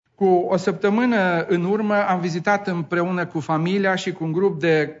Cu o săptămână în urmă am vizitat împreună cu familia și cu un grup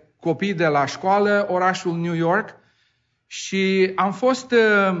de copii de la școală orașul New York și am fost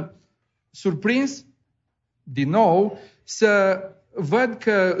surprins din nou să văd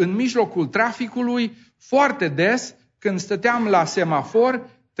că în mijlocul traficului, foarte des, când stăteam la semafor,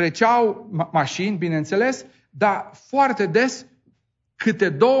 treceau mașini, bineînțeles, dar foarte des câte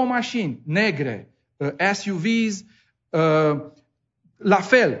 2 mașini negre, SUVs, la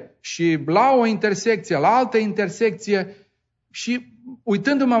fel. Și la o intersecție, la altă intersecție, și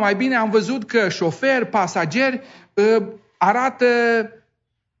uitându-mă mai bine, am văzut că șoferi, pasageri arată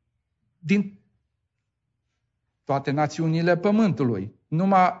din toate națiunile pământului.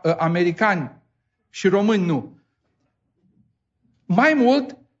 Numai americani și români nu. Mai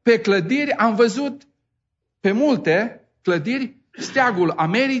mult, pe clădiri am văzut, pe multe clădiri, steagul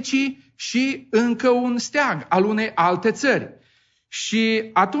Americii și încă un steag al unei alte țări. Și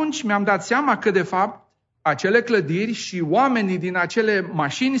atunci mi-am dat seama că, de fapt, acele clădiri și oamenii din acele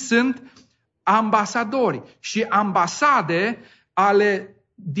mașini sunt ambasadori și ambasade ale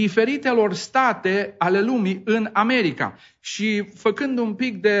diferitelor state ale lumii în America. Și făcând un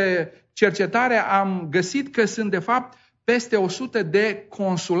pic de cercetare, am găsit că sunt, de fapt, peste 100 de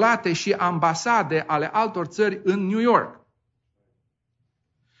consulate și ambasade ale altor țări în New York.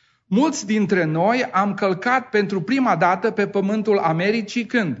 Mulți dintre noi am călcat pentru prima dată pe pământul Americii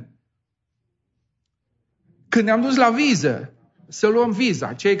când? Când ne-am dus la viză, să luăm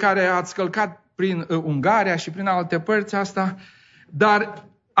viza. Cei care ați călcat prin Ungaria și prin alte părți, asta. Dar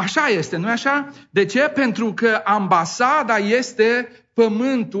așa este, nu-i așa? De ce? Pentru că ambasada este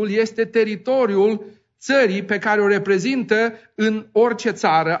pământul, este teritoriul țării pe care o reprezintă în orice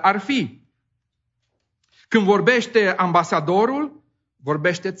țară ar fi. Când vorbește ambasadorul,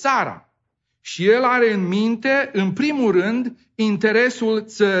 vorbește țara. Și el are în minte, în primul rând, interesul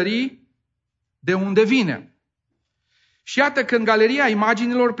țării de unde vine. Și iată că în galeria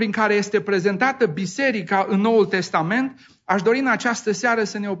imaginilor prin care este prezentată Biserica în Noul Testament, aș dori în această seară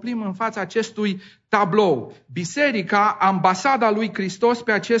să ne oprim în fața acestui tablou. Biserica, ambasada lui Hristos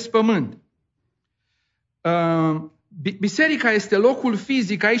pe acest pământ. Biserica este locul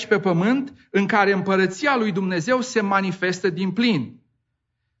fizic aici pe pământ în care împărăția lui Dumnezeu se manifestă din plin.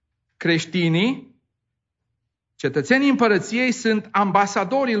 Creștinii, cetățenii împărăției, sunt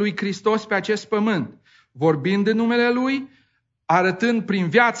ambasadorii lui Hristos pe acest pământ, vorbind în numele Lui, arătând prin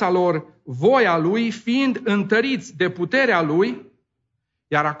viața lor voia Lui, fiind întăriți de puterea Lui,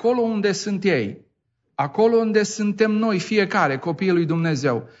 iar acolo unde sunt ei, acolo unde suntem noi, fiecare, copiii lui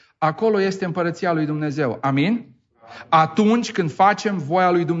Dumnezeu, acolo este împărăția lui Dumnezeu. Amin? Atunci când facem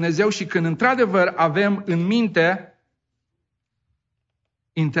voia lui Dumnezeu și când într-adevăr avem în minte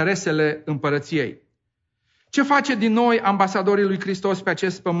interesele împărăției. Ce face din noi ambasadorii lui Hristos pe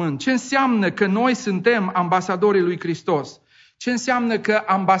acest pământ? Ce înseamnă că noi suntem ambasadorii lui Hristos? Ce înseamnă că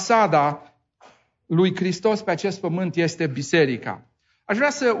ambasada lui Hristos pe acest pământ este biserica? Aș vrea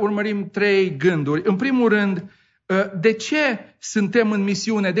să urmărim 3 gânduri. În primul rând, de ce suntem în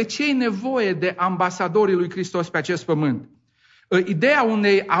misiune? De ce e nevoie de ambasadorii lui Hristos pe acest pământ? Ideea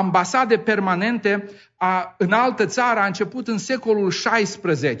unei ambasade permanente în altă țară a început în secolul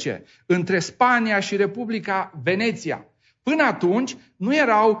XVI, între Spania și Republica Veneția. Până atunci nu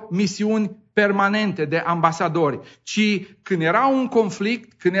erau misiuni permanente de ambasadori, ci când era un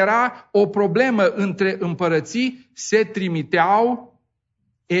conflict, când era o problemă între împărății, se trimiteau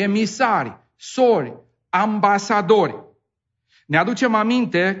emisari, sori, ambasadori. Ne aducem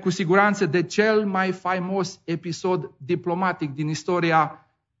aminte cu siguranță de cel mai faimos episod diplomatic din istoria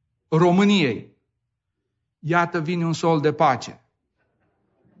României. Iată vine un sol de pace.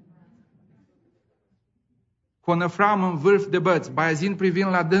 Cu o năframă în vârf de băți, Baiazin privind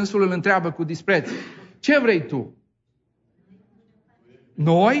la dânsul îl întreabă cu dispreț: ce vrei tu?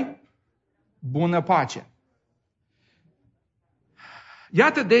 Noi? Bună pace.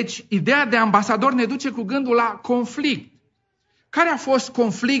 Iată deci, ideea de ambasador ne duce cu gândul la conflict. Care a fost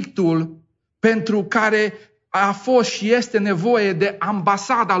conflictul pentru care a fost și este nevoie de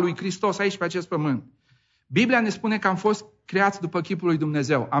ambasada lui Hristos aici pe acest pământ? Biblia ne spune că am fost creați după chipul lui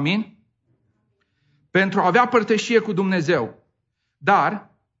Dumnezeu. Amin? Pentru a avea părtășie cu Dumnezeu.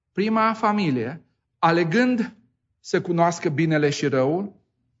 Dar prima familie, alegând să cunoască binele și răul,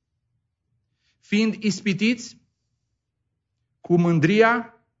 fiind ispitiți cu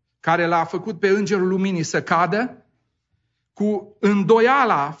mândria care l-a făcut pe Îngerul Luminii să cadă, cu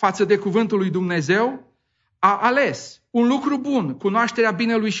îndoiala față de cuvântul lui Dumnezeu, a ales un lucru bun, cunoașterea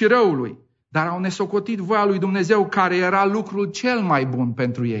binelui și răului, dar au nesocotit voia lui Dumnezeu care era lucrul cel mai bun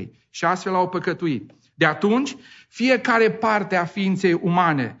pentru ei și astfel au păcătuit. De atunci, fiecare parte a ființei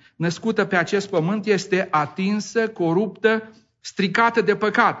umane născută pe acest pământ este atinsă, coruptă, stricată de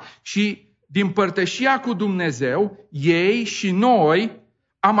păcat. Și din părtășia cu Dumnezeu, ei și noi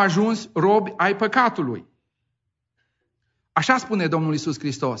am ajuns robi ai păcatului. Așa spune Domnul Iisus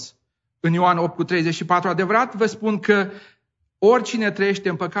Hristos. În Ioan 8:34, adevărat vă spun că oricine trăiește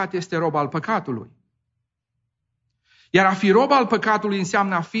în păcat este rob al păcatului. Iar a fi rob al păcatului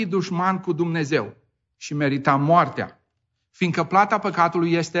înseamnă a fi dușman cu Dumnezeu și merita moartea, fiindcă plata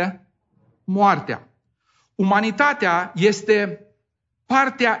păcatului este moartea. Umanitatea este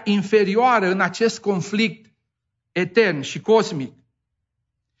partea inferioară în acest conflict etern și cosmic.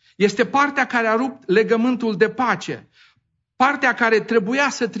 Este partea care a rupt legământul de pace, partea care trebuia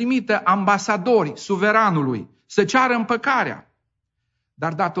să trimită ambasadori suveranului, să ceară împăcarea.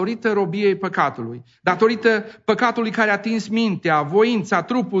 Dar datorită robiei păcatului, datorită păcatului care a atins mintea, voința,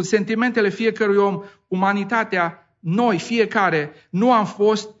 trupul, sentimentele fiecărui om, umanitatea, noi, fiecare,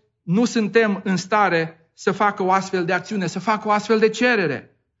 nu suntem în stare să facă o astfel de acțiune, să facă o astfel de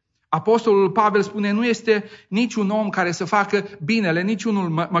cerere. Apostolul Pavel spune, nu este niciun om care să facă binele, niciunul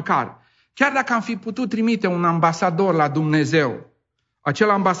măcar. Chiar dacă am fi putut trimite un ambasador la Dumnezeu, acel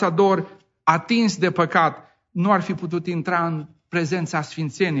ambasador atins de păcat nu ar fi putut intra în prezența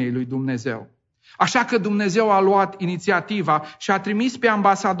sfințeniei lui Dumnezeu. Așa că Dumnezeu a luat inițiativa și a trimis pe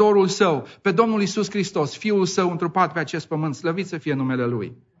ambasadorul său, pe Domnul Iisus Hristos, Fiul Său întrupat pe acest pământ, slăvit să fie numele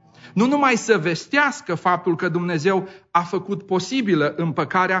Lui. Nu numai să vestească faptul că Dumnezeu a făcut posibilă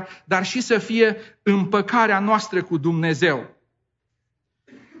împăcarea, dar și să fie împăcarea noastră cu Dumnezeu.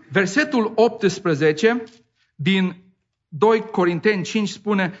 Versetul 18 din 2 Corinteni 5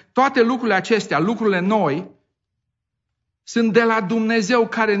 spune, toate lucrurile acestea, lucrurile noi, sunt de la Dumnezeu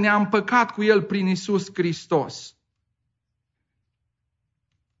care ne-a împăcat cu El prin Iisus Hristos.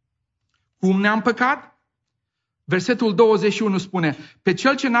 Cum ne-a împăcat? Versetul 21 spune, pe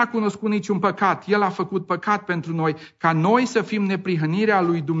Cel ce n-a cunoscut niciun păcat, El a făcut păcat pentru noi, ca noi să fim neprihănirea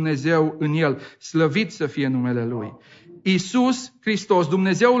lui Dumnezeu în El, slăvit să fie numele Lui. Iisus Hristos,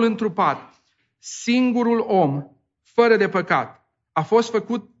 Dumnezeul întrupat, singurul om, fără de păcat, a fost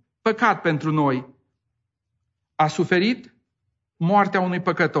făcut păcat pentru noi. A suferit moartea unui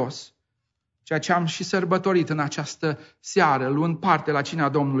păcătos, ceea ce am și sărbătorit în această seară, luând parte la cina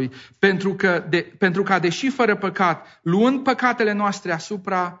Domnului, pentru ca, deși fără păcat, luând păcatele noastre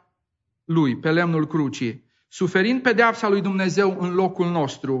asupra Lui, pe lemnul crucii, suferind pedeapsa lui Dumnezeu în locul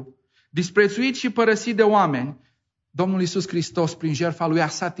nostru, disprețuit și părăsit de oameni, Domnul Iisus Hristos, prin jertfa Lui, a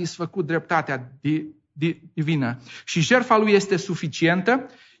satisfăcut dreptatea divină. Și jertfa Lui este suficientă,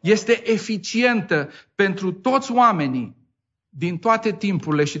 este eficientă pentru toți oamenii din toate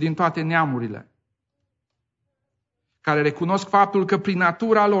timpurile și din toate neamurile, care recunosc faptul că prin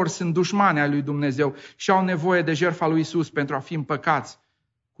natura lor sunt dușmani ai lui Dumnezeu și au nevoie de jertfa lui Iisus pentru a fi împăcați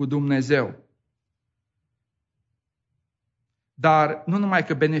cu Dumnezeu. Dar nu numai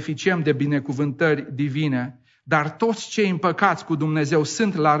că beneficiem de binecuvântări divine, dar toți cei împăcați cu Dumnezeu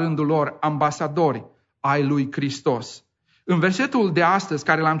sunt la rândul lor ambasadori ai lui Hristos. În versetul de astăzi,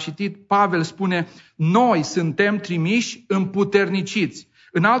 care l-am citit, Pavel spune, noi suntem trimiși împuterniciți.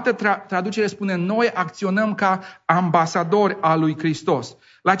 În altă traducere spune, noi acționăm ca ambasadori al lui Hristos.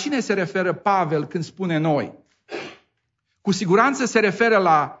 La cine se referă Pavel când spune noi? Cu siguranță se referă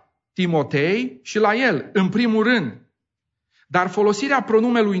la Timotei și la el, în primul rând. Dar folosirea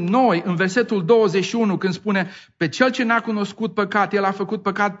pronumelui noi în versetul 21, când spune, pe cel ce n-a cunoscut păcat, el a făcut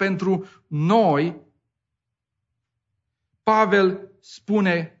păcat pentru noi, Pavel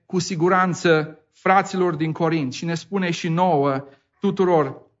spune cu siguranță fraților din Corint și ne spune și nouă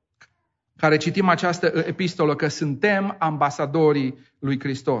tuturor care citim această epistolă că suntem ambasadorii lui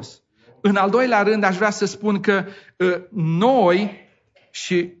Hristos. În al doilea rând aș vrea să spun că noi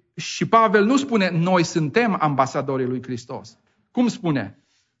și Pavel nu spune noi suntem ambasadorii lui Hristos. Cum spune?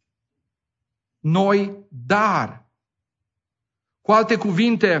 Noi, dar. Cu alte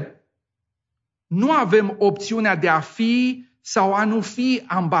cuvinte, nu avem opțiunea de a fi sau a nu fi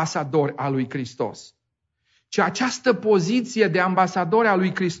ambasadori al lui Hristos. Ci această poziție de ambasadori al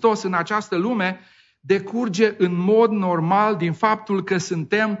lui Hristos în această lume decurge în mod normal din faptul că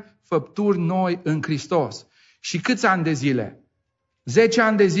suntem făpturi noi în Hristos. Și câți ani de zile? 10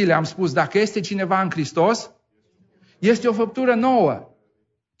 ani de zile am spus, dacă este cineva în Hristos, este o făptură nouă.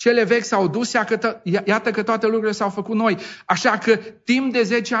 Cele vechi s-au dus, iată că toate lucrurile s-au făcut noi. Așa că timp de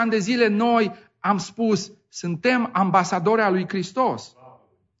 10 ani de zile noi am spus, suntem ambasadori al lui Hristos.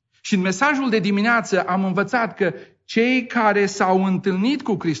 Și în mesajul de dimineață am învățat că cei care s-au întâlnit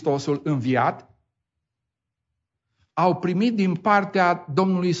cu Hristosul înviat au primit din partea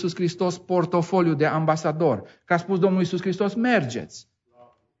Domnului Iisus Hristos portofoliu de ambasador. Că a spus Domnul Iisus Hristos, mergeți.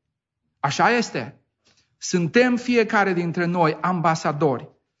 Așa este. Suntem fiecare dintre noi ambasadori.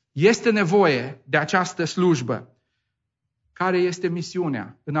 Este nevoie de această slujbă. Care este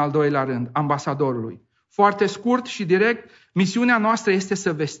misiunea, în al doilea rând, ambasadorului? Foarte scurt și direct, misiunea noastră este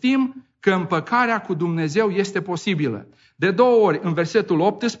să vestim că împăcarea cu Dumnezeu este posibilă. De 2 ori, în versetul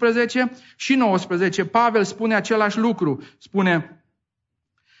 18 și 19, Pavel spune același lucru. Spune,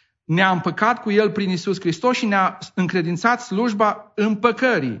 ne-a împăcat cu El prin Iisus Hristos și ne-a încredințat slujba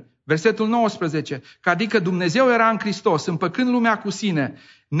împăcării. Versetul 19, că adică Dumnezeu era în Hristos, împăcând lumea cu sine,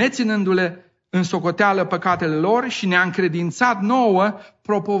 neținându-le în socoteală păcatele lor și ne-a încredințat nouă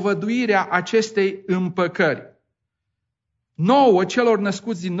propovăduirea acestei împăcări. Nouă, celor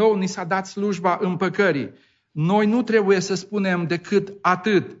născuți din nou, ni s-a dat slujba împăcării. Noi nu trebuie să spunem decât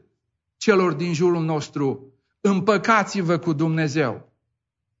atât celor din jurul nostru, împăcați-vă cu Dumnezeu.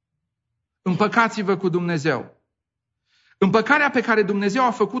 Împăcați-vă cu Dumnezeu. Împăcarea pe care Dumnezeu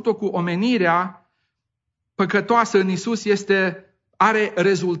a făcut-o cu omenirea păcătoasă în Iisus are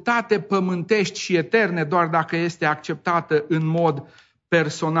rezultate pământești și eterne doar dacă este acceptată în mod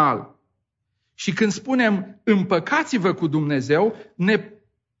personal. Și când spunem împăcați-vă cu Dumnezeu, ne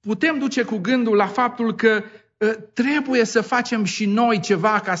putem duce cu gândul la faptul că trebuie să facem și noi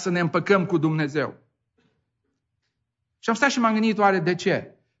ceva ca să ne împăcăm cu Dumnezeu. Și am stat și m-am gândit, oare de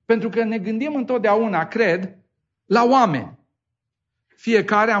ce? Pentru că ne gândim întotdeauna, cred, la oameni.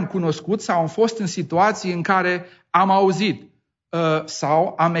 Fiecare am cunoscut sau am fost în situații în care am auzit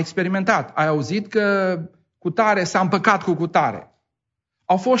sau am experimentat. Ai auzit că cutare s-a împăcat cu cutare.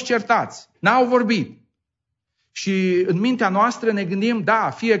 Au fost certați, n-au vorbit. Și în mintea noastră ne gândim, da,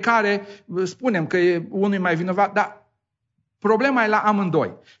 fiecare, spunem că e unul mai vinovat, dar problema e la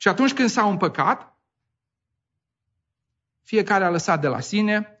amândoi. Și atunci când s-au împăcat, fiecare a lăsat de la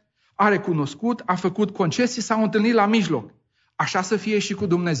sine, a recunoscut, a făcut concesii, s-au întâlnit la mijloc. Așa să fie și cu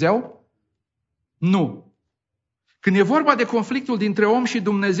Dumnezeu? Nu. Când e vorba de conflictul dintre om și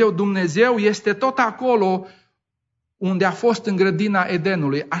Dumnezeu, Dumnezeu este tot acolo unde a fost în grădina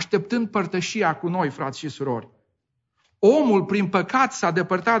Edenului, așteptând părtășia cu noi, frați și surori. Omul, prin păcat, s-a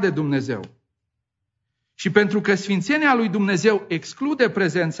depărtat de Dumnezeu. Și pentru că sfințenia lui Dumnezeu exclude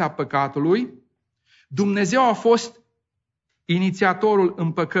prezența păcatului, Dumnezeu a fost inițiatorul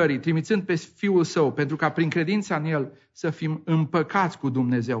împăcării, trimițând pe Fiul Său, pentru ca prin credința în El să fim împăcați cu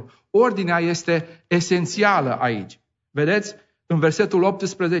Dumnezeu. Ordinea este esențială aici. Vedeți? În versetul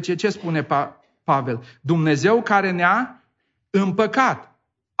 18, ce spune Pavel? Dumnezeu care ne-a împăcat.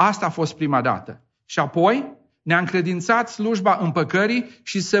 Asta a fost prima dată. Și apoi ne-a încredințat slujba împăcării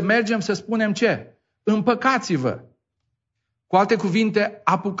și să mergem să spunem ce? Împăcați-vă. Cu alte cuvinte,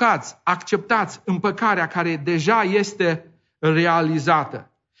 apucați, acceptați împăcarea care deja este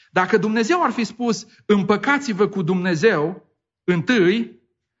realizată. Dacă Dumnezeu ar fi spus împăcați-vă cu Dumnezeu întâi,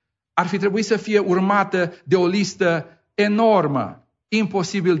 ar fi trebuit să fie urmată de o listă enormă,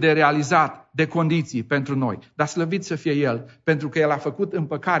 imposibil de realizat, de condiții pentru noi. Dar slăvit să fie El, pentru că El a făcut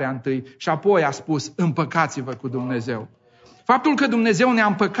împăcarea întâi și apoi a spus împăcați-vă cu Dumnezeu. Faptul că Dumnezeu ne-a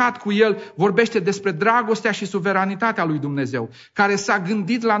împăcat cu El vorbește despre dragostea și suveranitatea lui Dumnezeu, care s-a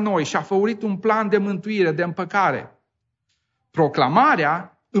gândit la noi și a făurit un plan de mântuire, de împăcare.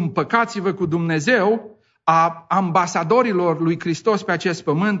 Proclamarea împăcați-vă cu Dumnezeu a ambasadorilor lui Hristos pe acest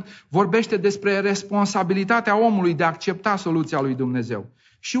pământ vorbește despre responsabilitatea omului de a accepta soluția lui Dumnezeu.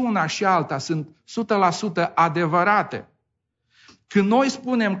 Și una și alta sunt 100% adevărate. Când noi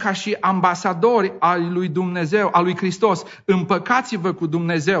spunem ca și ambasadori al lui Dumnezeu, al lui Hristos, împăcați-vă cu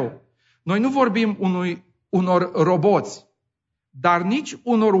Dumnezeu, noi nu vorbim unor roboți, dar nici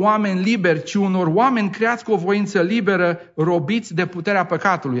unor oameni liberi, ci unor oameni creați cu o voință liberă, robiți de puterea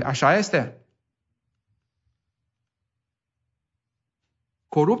păcatului. Așa este?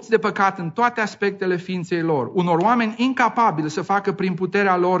 Corupți de păcat în toate aspectele ființei lor, unor oameni incapabili să facă prin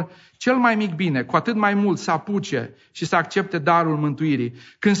puterea lor cel mai mic bine, cu atât mai mult să apuce și să accepte darul mântuirii.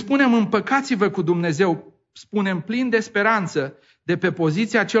 Când spunem împăcați-vă cu Dumnezeu, spunem plin de speranță de pe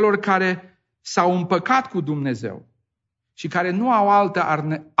poziția celor care s-au împăcat cu Dumnezeu și care nu au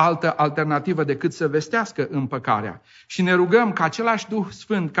altă alternativă decât să vestească împăcarea. Și ne rugăm ca același Duh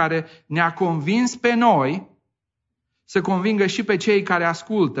Sfânt care ne-a convins pe noi să convingă și pe cei care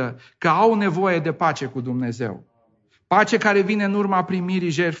ascultă că au nevoie de pace cu Dumnezeu. Pace care vine în urma primirii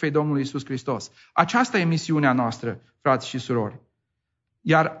jertfei Domnului Iisus Hristos. Aceasta e misiunea noastră, frați și surori.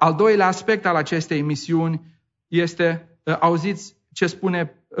 Iar al doilea aspect al acestei misiuni este, auziți ce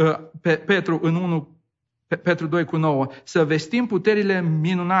spune Petru în 1 Petru 2:9, să vestim puterile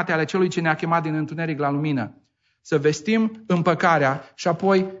minunate ale celui ce ne-a chemat din întuneric la lumină. Să vestim împăcarea și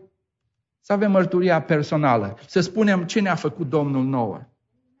apoi să avem mărturia personală. Să spunem ce ne-a făcut Domnul nouă.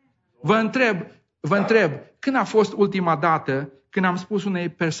 Vă întreb, când a fost ultima dată când am spus unei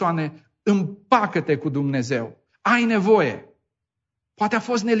persoane, împacă-te cu Dumnezeu, ai nevoie. Poate a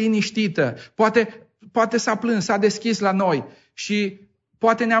fost neliniștită, poate s-a plâns, s-a deschis la noi și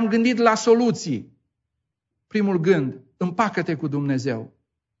poate ne-am gândit la soluții. Primul gând, împacă-te cu Dumnezeu.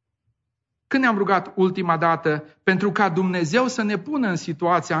 Când ne-am rugat ultima dată pentru ca Dumnezeu să ne pună în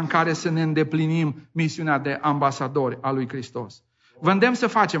situația în care să ne îndeplinim misiunea de ambasadori a lui Hristos? Vă îndemn să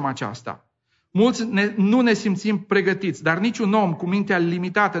facem aceasta. Mulți nu ne simțim pregătiți, dar niciun om cu mintea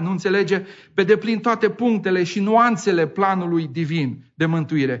limitată nu înțelege pe deplin toate punctele și nuanțele planului divin de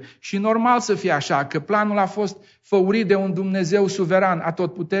mântuire. Și normal să fie așa, că planul a fost făurit de un Dumnezeu suveran,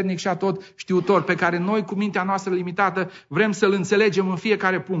 atotputernic și atotștiutor, pe care noi cu mintea noastră limitată vrem să-L înțelegem în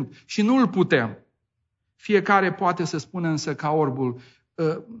fiecare punct și nu-L putem. Fiecare poate să spună însă ca orbul,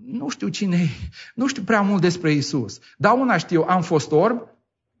 nu știu cine e, nu știu prea mult despre Isus, dar una știu, am fost orb,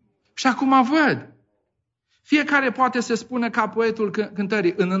 și acum văd. Fiecare poate să spună ca poetul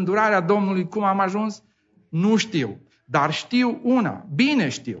cântării, în îndurarea Domnului cum am ajuns? Nu știu. Dar știu una. Bine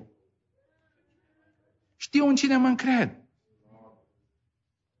știu. Știu în cine mă încred.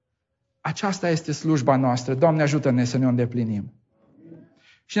 Aceasta este slujba noastră. Doamne, ajută-ne să ne o îndeplinim.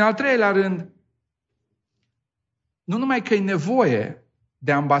 Și în al treilea rând, nu numai că e nevoie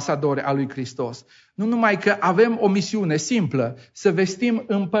de ambasadori a lui Hristos. Nu numai că avem o misiune simplă, să vestim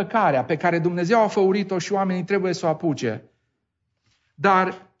împăcarea pe care Dumnezeu a făurit-o și oamenii trebuie să o apuce.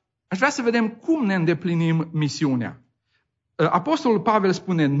 Dar aș vrea să vedem cum ne îndeplinim misiunea. Apostolul Pavel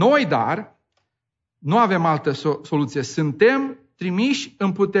spune, noi dar, nu avem altă soluție, suntem trimiși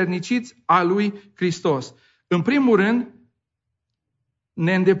împuterniciți a lui Hristos. În primul rând,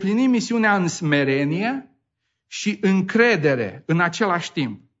 ne îndeplinim misiunea în smerenie și încredere în același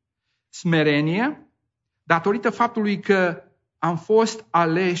timp. Smerenie, datorită faptului că am fost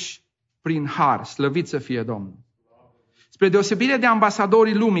aleși prin har, slăvit să fie Domnul. Spre deosebire de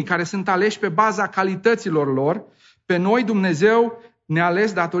ambasadorii lumii care sunt aleși pe baza calităților lor, pe noi Dumnezeu ne-a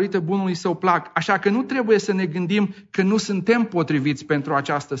ales datorită bunului său plac. Așa că nu trebuie să ne gândim că nu suntem potriviți pentru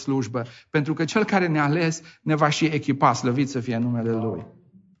această slujbă, pentru că Cel care ne-a ales ne va și echipa, slăvit să fie numele Lui.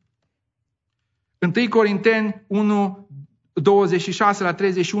 1 Corinteni 1, 26 la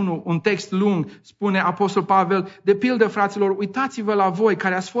 31, un text lung, spune Apostol Pavel, de pildă, fraților, uitați-vă la voi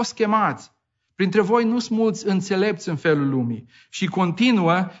care ați fost chemați. Printre voi nu sunt mulți înțelepți în felul lumii. Și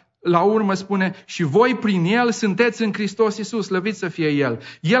continuă, la urmă spune, și voi prin El sunteți în Hristos Iisus, slăvit să fie El.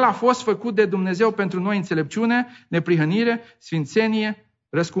 El a fost făcut de Dumnezeu pentru noi înțelepciune, neprihănire, sfințenie,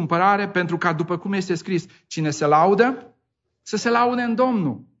 răscumpărare, pentru ca, după cum este scris, cine se laudă, să se laude în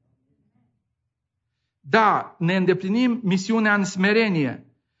Domnul. Da, ne îndeplinim misiunea în smerenie.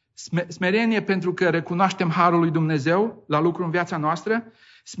 Smerenie pentru că recunoaștem harul lui Dumnezeu la lucru în viața noastră.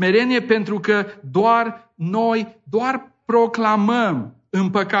 Smerenie pentru că doar proclamăm,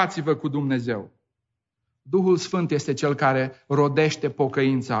 împăcați-vă cu Dumnezeu. Duhul Sfânt este Cel care rodește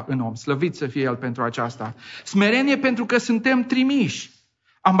pocăința în om. Slăvit să fie El pentru aceasta. Smerenie pentru că suntem trimiși.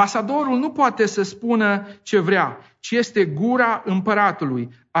 Ambasadorul nu poate să spună ce vrea, ci este gura împăratului,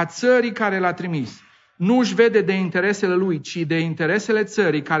 a țării care l-a trimis. Nu își vede de interesele lui, ci de interesele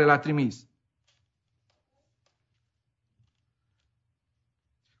țării care l-a trimis.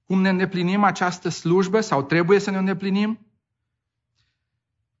 Cum ne îndeplinim această slujbă sau trebuie să ne îndeplinim?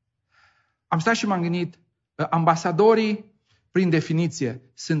 Am stat și m-am gândit, ambasadorii, prin definiție,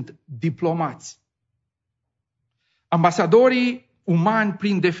 sunt diplomați. Ambasadorii umani,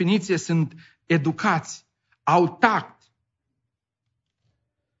 prin definiție, sunt educați, au tact.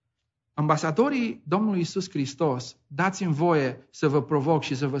 Ambasadorii Domnului Iisus Hristos, dați-mi voie să vă provoc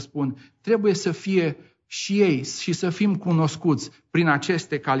și să vă spun, trebuie să fie și ei și să fim cunoscuți prin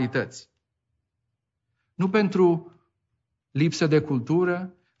aceste calități. Nu pentru lipsă de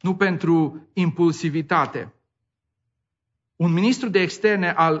cultură, nu pentru impulsivitate. Un ministru de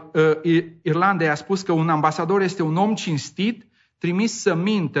externe al Irlandei a spus că un ambasador este un om cinstit, trimis să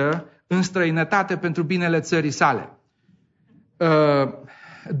mintă în străinătate pentru binele țării sale.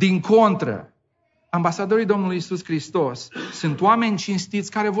 Din contră, ambasadorii Domnului Iisus Hristos sunt oameni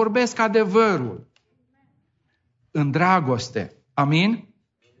cinstiți care vorbesc adevărul în dragoste. Amin?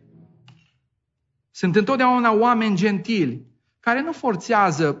 Sunt întotdeauna oameni gentili care nu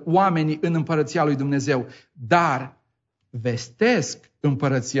forțează oamenii în împărăția lui Dumnezeu, dar vestesc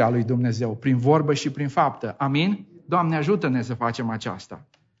împărăția lui Dumnezeu prin vorbă și prin faptă. Amin? Doamne, ajută-ne să facem aceasta.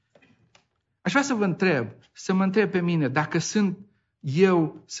 Aș vrea să vă întreb, să mă întreb pe mine, dacă sunt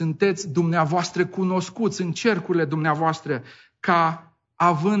sunteți dumneavoastră cunoscuți în cercurile dumneavoastră ca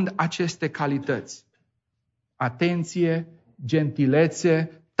având aceste calități. Atenție,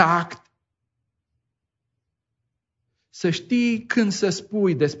 gentilețe, tact. Să știi când să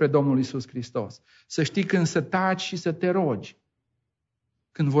spui despre Domnul Iisus Hristos. Să știi când să taci și să te rogi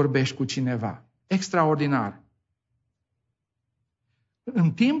când vorbești cu cineva. Extraordinar.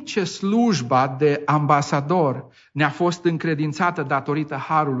 În timp ce slujba de ambasador ne-a fost încredințată datorită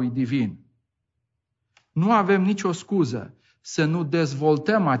harului divin, nu avem nicio scuză să nu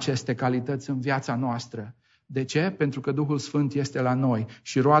dezvoltăm aceste calități în viața noastră. De ce? Pentru că Duhul Sfânt este la noi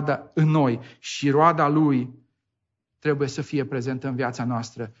și roada în noi și roada Lui trebuie să fie prezentă în viața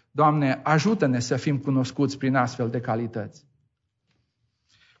noastră. Doamne, ajută-ne să fim cunoscuți prin astfel de calități.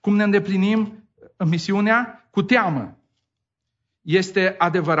 Cum ne îndeplinim misiunea? Cu teamă. Este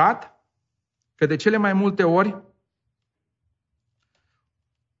adevărat că de cele mai multe ori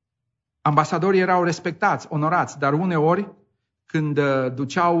ambasadorii erau respectați, onorați, dar uneori când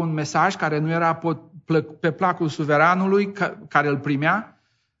duceau un mesaj care nu era pe placul suveranului care îl primea,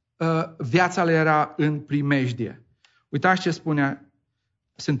 viața le era în primejdie. Uitați ce spunea: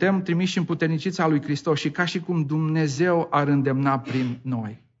 suntem trimiși împuterniciți a lui Hristos și ca și cum Dumnezeu ar îndemna prin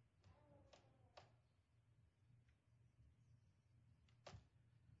noi.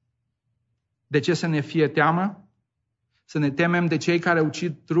 De ce să ne fie teamă? Să ne temem de cei care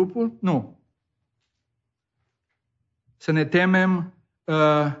ucid trupul? Nu. Să ne temem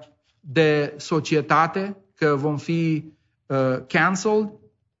de societate, că vom fi cancelled?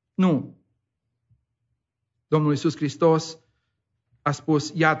 Nu. Domnul Iisus Hristos a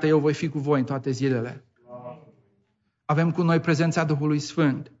spus: iată, eu voi fi cu voi în toate zilele. Avem cu noi prezența Duhului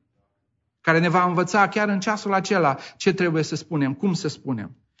Sfânt, care ne va învăța chiar în ceasul acela ce trebuie să spunem, cum să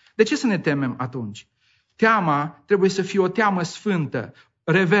spunem. De ce să ne temem atunci? Teama trebuie să fie o teamă sfântă,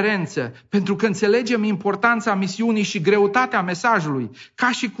 reverență, pentru că înțelegem importanța misiunii și greutatea mesajului,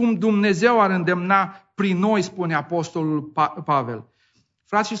 ca și cum Dumnezeu ar îndemna prin noi, spune Apostolul Pavel.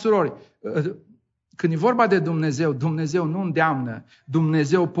 Frați și surori, când e vorba de Dumnezeu, Dumnezeu nu îndeamnă,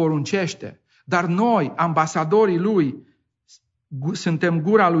 Dumnezeu poruncește, dar noi, ambasadorii Lui, suntem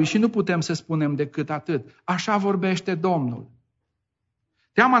gura Lui și nu putem să spunem decât atât. Așa vorbește Domnul.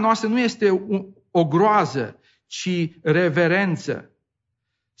 Teama noastră nu este o groază, ci reverență.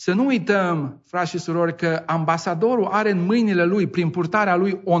 Să nu uităm, frați și surori, că ambasadorul are în mâinile lui, prin purtarea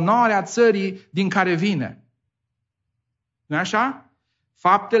lui, onoarea țării din care vine. Nu-i așa?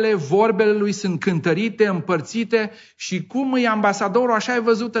 Faptele, vorbele lui sunt cântărite, împărțite și cum e ambasadorul, așa e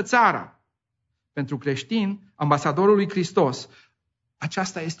văzută țara. Pentru creștini, ambasadorul lui Hristos,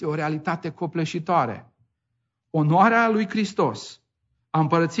 aceasta este o realitate copleșitoare. Onoarea lui Hristos, a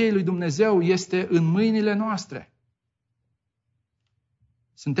împărăției lui Dumnezeu, este în mâinile noastre.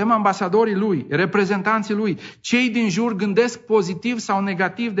 Suntem ambasadorii Lui, reprezentanții Lui. Cei din jur gândesc pozitiv sau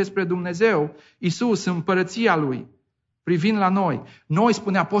negativ despre Dumnezeu, Iisus, împărăția Lui, privind la noi. Noi,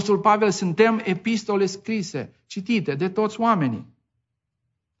 spune Apostolul Pavel, suntem epistole scrise, citite de toți oamenii.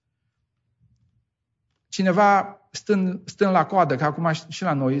 Cineva stând la coadă, că acum și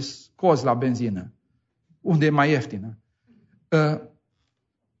la noi scoți la benzină, unde e mai ieftină,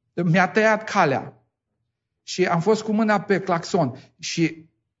 mi-a tăiat calea și am fost cu mâna pe claxon și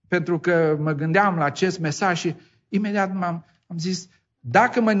pentru că mă gândeam la acest mesaj și imediat am zis,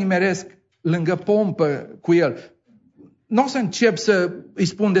 dacă mă nimeresc lângă pompă cu el, nu o să încep să îi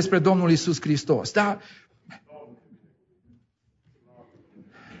spun despre Domnul Iisus Hristos, dar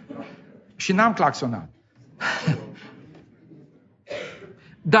și n-am claxonat.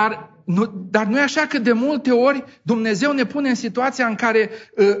 Dar nu e așa că de multe ori Dumnezeu ne pune în situația în care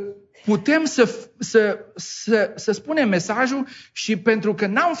putem să spunem mesajul și pentru că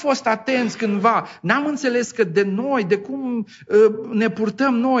n-am fost atenți cândva, n-am înțeles că de noi, de cum ne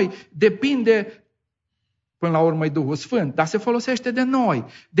purtăm noi, depinde, până la urmă e Duhul Sfânt, dar se folosește de noi,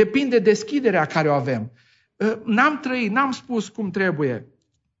 depinde deschiderea care o avem. N-am trăit, n-am spus cum trebuie.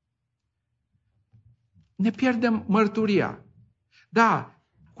 Ne pierdem mărturia. Da,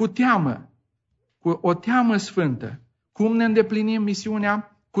 cu teamă, cu o teamă sfântă. Cum ne îndeplinim misiunea?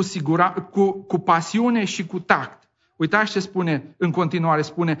 Cu pasiune și cu tact. Uitați ce spune în continuare,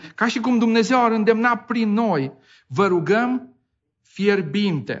 spune, ca și cum Dumnezeu ar îndemna prin noi, vă rugăm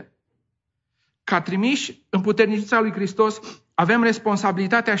fierbinte. Ca trimiși împuterniciți a lui Hristos, avem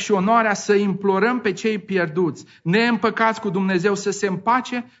responsabilitatea și onoarea să implorăm pe cei pierduți, neîmpăcați cu Dumnezeu, să se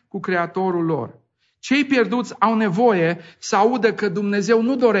împace cu Creatorul lor. Cei pierduți au nevoie să audă că Dumnezeu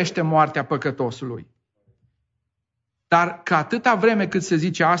nu dorește moartea păcătosului. dar că atâta vreme cât se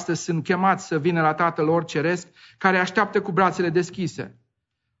zice astăzi sunt chemați să vină la Tatăl lor ceresc, care așteaptă cu brațele deschise.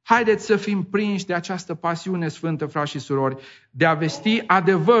 Haideți să fim prinși de această pasiune sfântă, frați și surori, de a vesti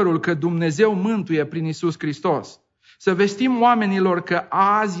adevărul că Dumnezeu mântuie prin Iisus Hristos. Să vestim oamenilor că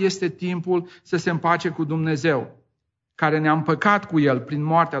azi este timpul să se împace cu Dumnezeu, care ne-a împăcat cu El prin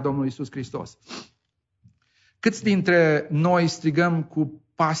moartea Domnului Iisus Hristos. Câți dintre noi strigăm cu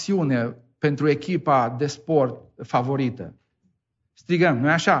pasiune pentru echipa de sport favorită? Strigăm,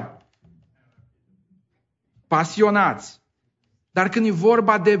 nu-i așa? Pasionați. Dar când e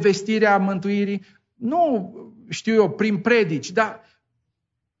vorba de vestirea mântuirii, nu știu eu, prin predici, dar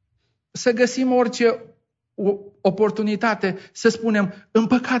să găsim orice oportunitate să spunem,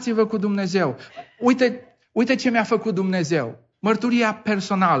 împăcați-vă cu Dumnezeu. Uite ce mi-a făcut Dumnezeu. Mărturia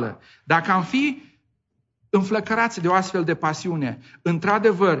personală. Dacă am fi înflăcărați de o astfel de pasiune,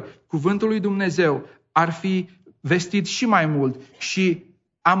 într-adevăr, cuvântul lui Dumnezeu ar fi vestit și mai mult și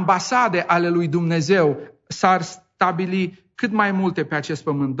ambasade ale lui Dumnezeu s-ar stabili cât mai multe pe acest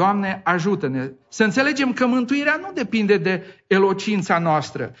pământ. Doamne, ajută-ne să înțelegem că mântuirea nu depinde de elocința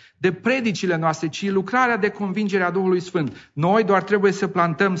noastră, de predicile noastre, ci lucrarea de convingere a Duhului Sfânt. Noi doar trebuie să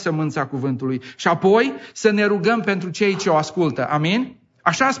plantăm sămânța cuvântului și apoi să ne rugăm pentru cei ce o ascultă. Amin?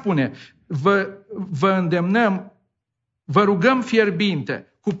 Așa spune, vă îndemnăm, vă rugăm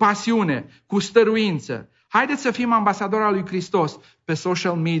fierbinte, cu pasiune, cu stăruință. Haideți să fim ambasadori al lui Hristos pe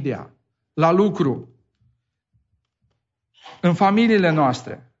social media, la lucru, în familiile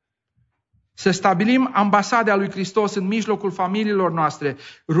noastre. Să stabilim ambasada lui Hristos în mijlocul familiilor noastre,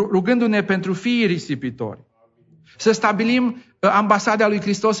 rugându-ne pentru fiii risipitori. Să stabilim ambasada lui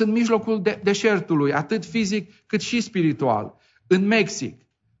Hristos în mijlocul deșertului, atât fizic cât și spiritual. În Mexic,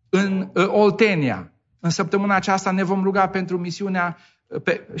 în Oltenia. În săptămâna aceasta ne vom ruga pentru misiunea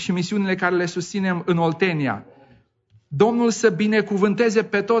și misiunile care le susținem în Oltenia. Domnul să binecuvânteze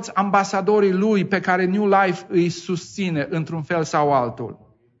pe toți ambasadorii Lui pe care New Life îi susține într-un fel sau altul.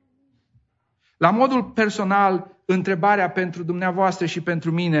 La modul personal, întrebarea pentru dumneavoastră și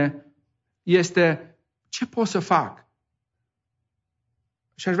pentru mine este: ce pot să fac?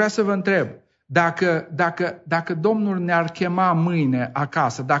 Și aș vrea să vă întreb, dacă Domnul ne-ar chema mâine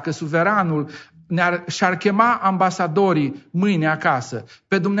acasă, dacă suveranul și-ar chema ambasadorii mâine acasă,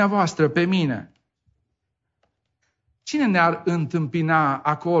 pe dumneavoastră, pe mine, cine ne-ar întâmpina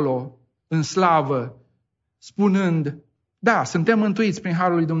acolo în slavă, spunând, da, suntem mântuiți prin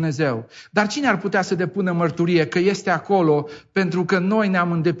harul lui Dumnezeu, dar cine ar putea să depună mărturie că este acolo pentru că noi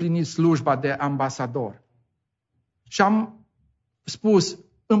ne-am îndeplinit slujba de ambasador? Și am spus,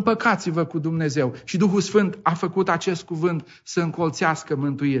 împăcați-vă cu Dumnezeu. Și Duhul Sfânt a făcut acest cuvânt să încolțească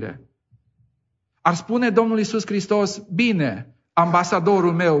mântuire. Ar spune Domnul Iisus Hristos, bine,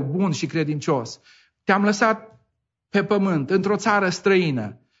 ambasadorul meu, bun și credincios, te-am lăsat pe pământ, într-o țară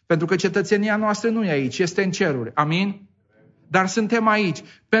străină, pentru că cetățenia noastră nu e aici, este în ceruri. Amin? Dar suntem aici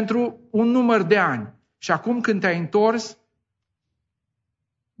pentru un număr de ani. Și acum când te-ai întors,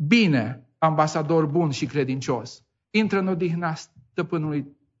 bine, ambasador bun și credincios, intră în odihna stăpânului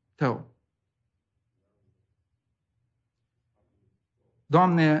tău.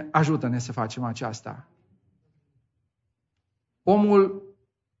 Doamne, ajută-ne să facem aceasta. Omul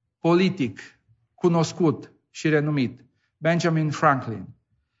politic, cunoscut și renumit, Benjamin Franklin,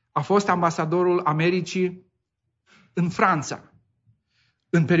 a fost ambasadorul Americii în Franța.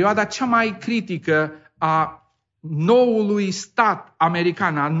 În perioada cea mai critică a noului stat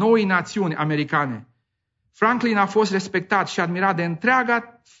american, a noii națiuni americane, Franklin a fost respectat și admirat de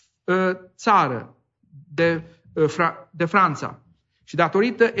întreaga țară de Franța. Și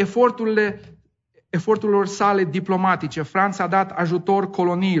datorită eforturilor sale diplomatice, Franța a dat ajutor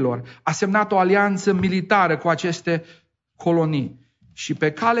coloniilor, a semnat o alianță militară cu aceste colonii. Și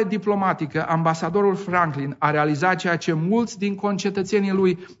pe cale diplomatică, ambasadorul Franklin a realizat ceea ce mulți din concetățenii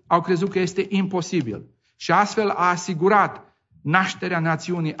lui au crezut că este imposibil. Și astfel a asigurat nașterea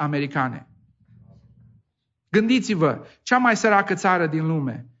națiunii americane. Gândiți-vă, cea mai săracă țară din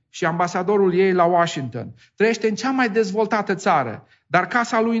lume și ambasadorul ei la Washington trăiește în cea mai dezvoltată țară, dar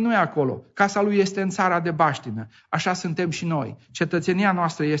casa lui nu e acolo. Casa lui este în țara de baștină. Așa suntem și noi. Cetățenia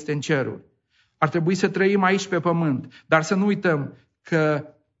noastră este în ceruri. Ar trebui să trăim aici pe pământ, dar să nu uităm că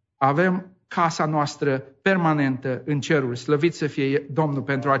avem casa noastră permanentă în ceruri. Slăvit să fie Domnul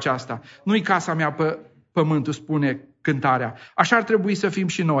pentru aceasta. Nu-i casa mea pe pământul, spune cântarea. Așa ar trebui să fim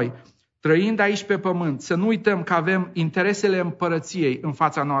și noi. Trăind aici pe pământ, să nu uităm că avem interesele împărăției în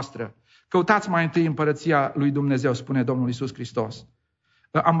fața noastră. Căutați mai întâi împărăția lui Dumnezeu, spune Domnul Iisus Hristos.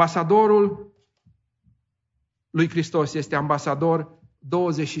 Ambasadorul lui Hristos este ambasador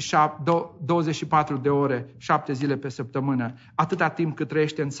 24 de ore, 7 zile pe săptămână, atâta timp cât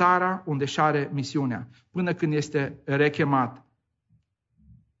trăiește în țara unde și are misiunea, până când este rechemat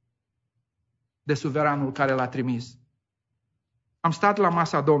de suveranul care l-a trimis. Am stat la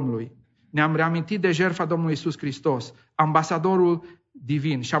masa Domnului, ne-am reamintit de jertfa Domnului Iisus Hristos, ambasadorul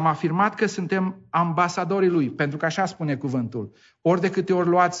divin, și am afirmat că suntem ambasadorii Lui, pentru că așa spune cuvântul. Ori de câte ori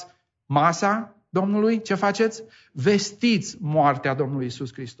luați masa Domnului, ce faceți? Vestiți moartea Domnului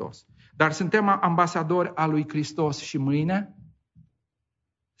Iisus Hristos. Dar suntem ambasadori a lui Hristos și mâine?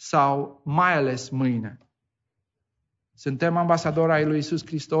 Sau mai ales mâine? Suntem ambasadori ai lui Iisus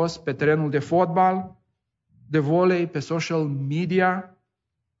Hristos pe terenul de fotbal, de volei, pe social media,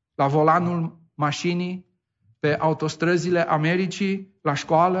 la volanul mașinii, pe autostrăzile Americii, la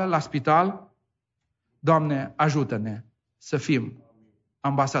școală, la spital? Doamne, ajută-ne să fim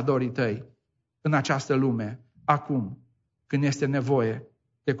ambasadorii Tăi în această lume, acum, când este nevoie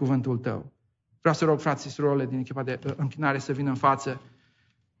de cuvântul Tău. Vreau să rog frații și surorile din echipa de închinare să vină în față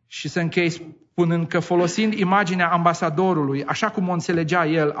și să închei spunând că, folosind imaginea ambasadorului, așa cum o înțelegea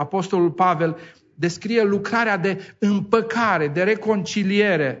el, apostolul Pavel descrie lucrarea de împăcare, de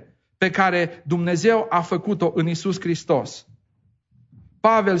reconciliere pe care Dumnezeu a făcut-o în Iisus Hristos.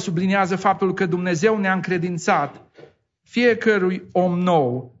 Pavel subliniază faptul că Dumnezeu ne-a încredințat fiecărui om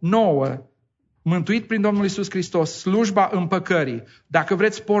nouă, mântuit prin Domnul Iisus Hristos, slujba împăcării. Dacă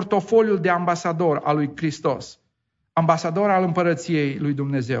vreți, portofoliul de ambasador al lui Hristos, ambasador al împărăției lui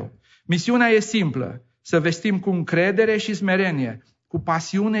Dumnezeu. Misiunea e simplă, să vestim cu încredere și smerenie, cu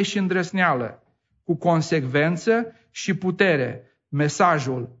pasiune și îndrăzneală, cu consecvență și putere,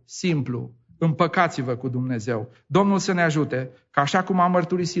 mesajul simplu: împăcați-vă cu Dumnezeu. Domnul să ne ajute, ca așa cum am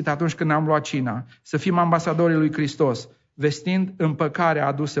mărturisit atunci când am luat cina, să fim ambasadorii lui Hristos, vestind împăcarea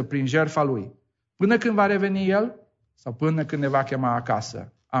adusă prin jertfa Lui. Până când va reveni El sau până când ne va chema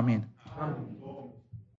acasă. Amin. Amin.